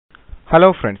Hello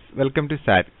friends, welcome to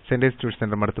SAT, Centers Tuition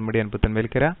Center Maduthumadi and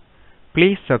Puthanvelkara.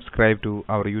 Please subscribe to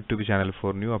our YouTube channel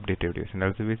for new updated videos and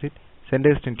also visit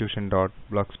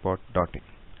centersintuition.blogspot.in.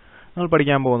 We will study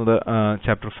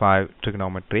Chapter 5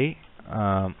 Trigonometry,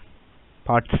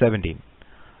 Part 17,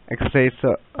 Exercise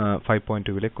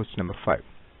 5.2, question number 5.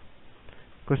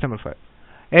 Question number 5.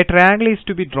 A triangle is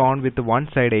to be drawn with one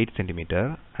side 8 cm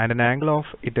and an angle of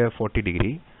it 40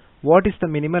 degree. What is the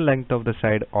minimum length of the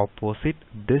side opposite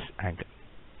this angle?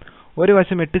 ഒരു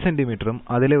വശം 8 സെന്റിമീറ്ററും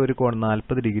അതിലെ ഒരു കോൺ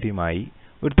 40 ഡിഗ്രിയുമായി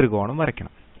ഒരു ത്രികോണം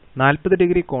വരയ്ക്കണം. 40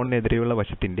 degree കോണിനെതിരെയുള്ള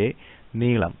വശത്തിന്റെ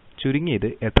നീളം ചുരുങ്ങിയത്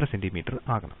എത്ര സെന്റിമീറ്റർ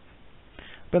ആകണം?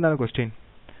 അപ്പോൾ എന്താണ് question?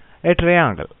 A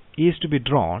triangle is to be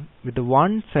drawn with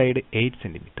one side 8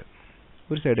 cm.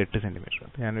 ഒരു സൈഡ് 8 സെന്റിമീറ്റർ.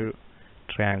 അപ്പോൾ ഞാൻ ഒരു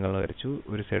ട്രയാങ്കിൾ വരച്ചു.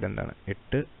 ഒരു സൈഡ് എന്താണ്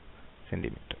 8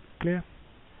 centimetre. Clear?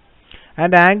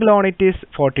 And angle on it is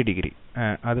 40 degree.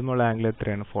 അതുമുള്ള angle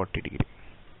എത്രയാണ്? 40 degree.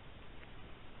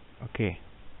 Okay,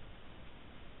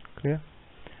 clear?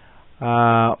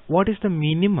 What is the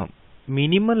minimum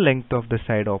length of the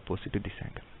side opposite this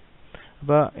angle?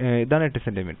 അപ്പോൾ ഇതാണ് 8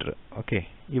 സെന്റിമീറ്റർ. ഓക്കെ,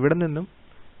 ഇവിടെ നിന്നും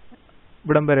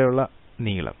ഇവിടം വരെയുള്ള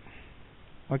നീളം.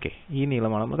 ഓക്കെ, ഈ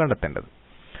നീളമാണ് നമ്മൾ കണ്ടെത്തേണ്ടത്.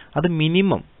 അത്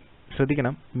മിനിമം,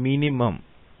 ശ്രദ്ധിക്കണം, മിനിമം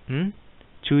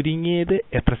ചുരുങ്ങിയത്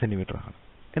എത്ര സെന്റിമീറ്റർ ആണ്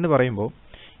എന്ന് പറയുമ്പോൾ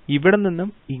ഇവിടെ നിന്നും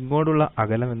ഇങ്ങോട്ടുള്ള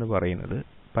അകലം എന്ന് പറയുന്നത്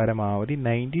പരമാവധി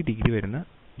 90 ഡിഗ്രി വരുന്ന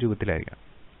രൂപത്തിലായിരിക്കണം.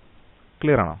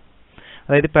 ക്ലിയർ ആണോ?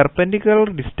 അതായത് പെർപെൻഡിക്കുലർ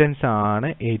ഡിസ്റ്റൻസ് ആണ്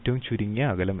ഏറ്റവും ചുരുങ്ങിയ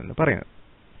അകലം എന്ന് പറയുന്നത്.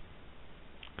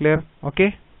 ക്ലിയർ? ഓക്കെ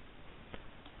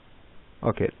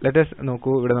ഓക്കെ, ലെറ്റസ്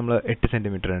നോക്കൂ. ഇവിടെ നമ്മൾ 8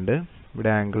 സെന്റിമീറ്റർ ഉണ്ട്.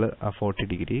 ഇവിടെ ആംഗിൾ 40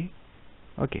 ഡിഗ്രി.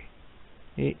 ഓക്കെ,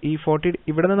 ഈ 40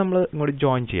 ഇവിടെ നിന്ന് നമ്മൾ ഇങ്ങോട്ട്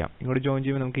ജോയിൻ ചെയ്യാം. ഇങ്ങോട്ട് ജോയിൻ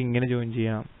ചെയ്യുമ്പോൾ നമുക്ക് ഇങ്ങനെ ജോയിൻ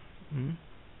ചെയ്യാം,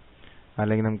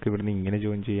 അല്ലെങ്കിൽ നമുക്ക് ഇവിടുന്ന് ഇങ്ങനെ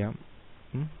ജോയിൻ ചെയ്യാം,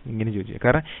 ഇങ്ങനെ ചോദിച്ചു.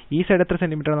 കാരണം ഈ സൈഡ് എത്ര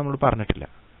സെന്റിമീറ്റർ നമ്മൾ പറഞ്ഞിട്ടില്ല.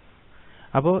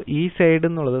 അപ്പോൾ ഈ സൈഡ്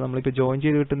എന്നുള്ളത് നമ്മളിപ്പോൾ ജോയിൻ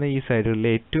ചെയ്ത് കിട്ടുന്ന ഈ സൈഡിലെ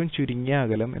ഏറ്റവും ചുരുങ്ങിയ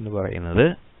അകലം എന്ന് പറയുന്നത്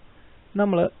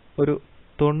നമ്മൾ ഒരു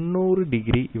 90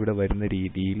 ഡിഗ്രി ഇവിടെ വരുന്ന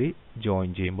രീതിയിൽ ജോയിൻ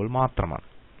ചെയ്യുമ്പോൾ മാത്രമാണ്.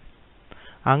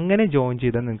 അങ്ങനെ ജോയിൻ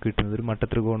ചെയ്താൽ നിങ്ങൾക്ക് കിട്ടുന്നത് ഒരു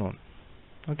മട്ടത്രികോണമാണ്.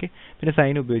 ഓക്കെ, പിന്നെ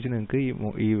സൈൻ ഉപയോഗിച്ച് നിങ്ങൾക്ക്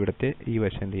ഈ ഇവിടുത്തെ ഈ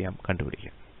വശം എന്ത് ചെയ്യാം?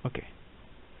 കണ്ടുപിടിക്കാം. ഓക്കെ,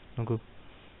 നോക്കൂ,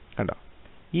 കണ്ടോ?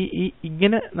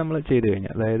 ഇങ്ങനെ നമ്മൾ ചെയ്ത്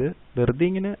കഴിഞ്ഞാൽ, അതായത് വെറുതെ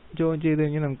ഇങ്ങനെ ജോയിൻ ചെയ്ത്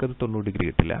കഴിഞ്ഞാൽ നമുക്കത് 90 ഡിഗ്രി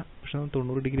കിട്ടില്ല. പക്ഷെ നമ്മൾ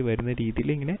 90 ഡിഗ്രി വരുന്ന രീതിയിൽ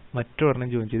ഇങ്ങനെ മറ്റൊരെണ്ണം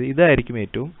ജോയിൻ ചെയ്ത് ഇതായിരിക്കും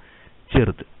ഏറ്റവും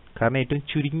ചെറുത്. കാരണം ഏറ്റവും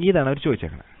ചുരുങ്ങിയതാണ് അവർ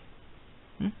ചോദിച്ചേക്കണത്.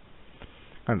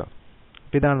 കണ്ടോ?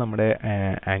 അപ്പം ഇതാണ് നമ്മുടെ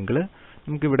ആംഗിള്.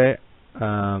 നമുക്കിവിടെ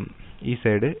ഈ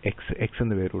സൈഡ് എക്സ്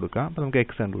എന്ന് പേര് കൊടുക്കാം. അപ്പോൾ നമുക്ക്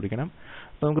എക്സ് കണ്ടുപിടിക്കണം.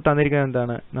 അപ്പോൾ നമുക്ക് തന്നിരിക്കുന്നത്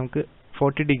എന്താണ്? നമുക്ക്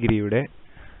 40 ഡിഗ്രിയുടെ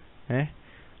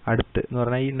അടുത്ത് എന്ന്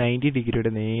പറഞ്ഞാൽ ഈ 90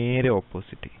 ഡിഗ്രിയുടെ നേരെ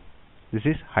opposite, this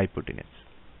is hypotenuse.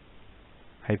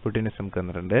 Hypotenuse നമുക്ക്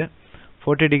തന്നിട്ടുണ്ട്.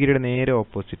 40 ഡിഗ്രിയുടെ നേരെ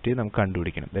ഓപ്പോസിറ്റ് നമുക്ക്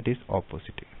കണ്ടുപിടിക്കണം. That is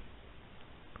opposite.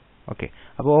 ഓക്കെ,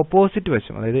 അപ്പോൾ ഓപ്പോസിറ്റ്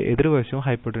വശം, അതായത് എതിർവശവും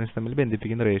ഹൈപ്പോട്ടിനസ് തമ്മിൽ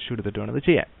ബന്ധിപ്പിക്കുന്ന റേഷ്യോ എടുത്തിട്ട് വേണം അത്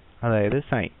ചെയ്യാൻ. അതായത്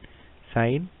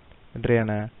സൈൻ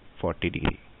എത്രയാണ്? 40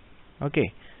 ഡിഗ്രി. ഓക്കെ,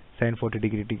 സൈൻ 40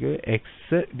 ഡിഗ്രിക്ക്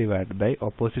X divide by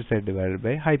opposite side divide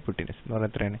by hypotenuse എന്ന്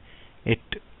പറഞ്ഞാൽ എത്രയാണ്?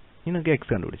 8. ഇനി നമുക്ക്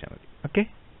എക്സ് കണ്ടുപിടിച്ചാൽ മതി. Okay,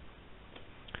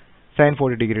 sign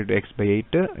 40 degree to X by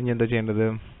 8. ഇനി എന്താ ചെയ്യേണ്ടത്?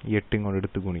 8 ഇങ്ങോട്ട്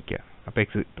എടുത്ത് ഗുണിക്കുക. അപ്പോൾ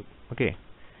എക്സ് കിട്ടും. ഓക്കെ,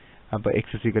 അപ്പോൾ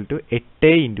X is equal to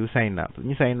 8 into sine 40.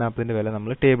 ഇനി സൈൻ 40ൻ്റെ വില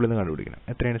നമ്മൾ ടേബിളിൽ നിന്ന് കണ്ടുപിടിക്കണം.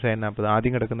 എത്രയാണ് സൈൻ 40?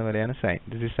 ആദ്യം കിടക്കുന്ന വിലയാണ് സൈൻ.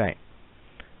 ദിസ് ഈസ് സൈൻ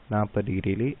 40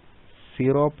 ഡിഗ്രിയിൽ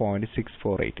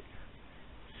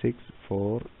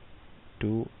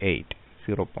 0.648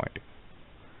 0.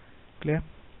 ക്ലിയർ?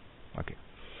 ഓക്കെ,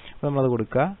 അപ്പോൾ നമ്മളത്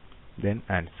കൊടുക്കുക. Then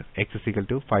answer X is equal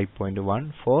to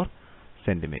 5.14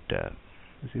 centimetre.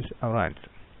 This is our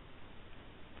answer.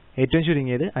 ഏറ്റവും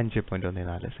ചുരുങ്ങിയത്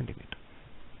 5.14 centimetre.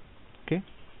 Okay,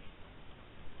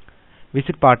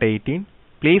 visit part 18.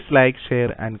 Please like,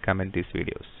 share and comment these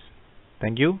videos.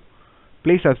 Thank you.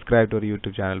 Please subscribe to our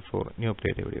YouTube channel for new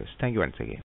updated videos. Thank you once again.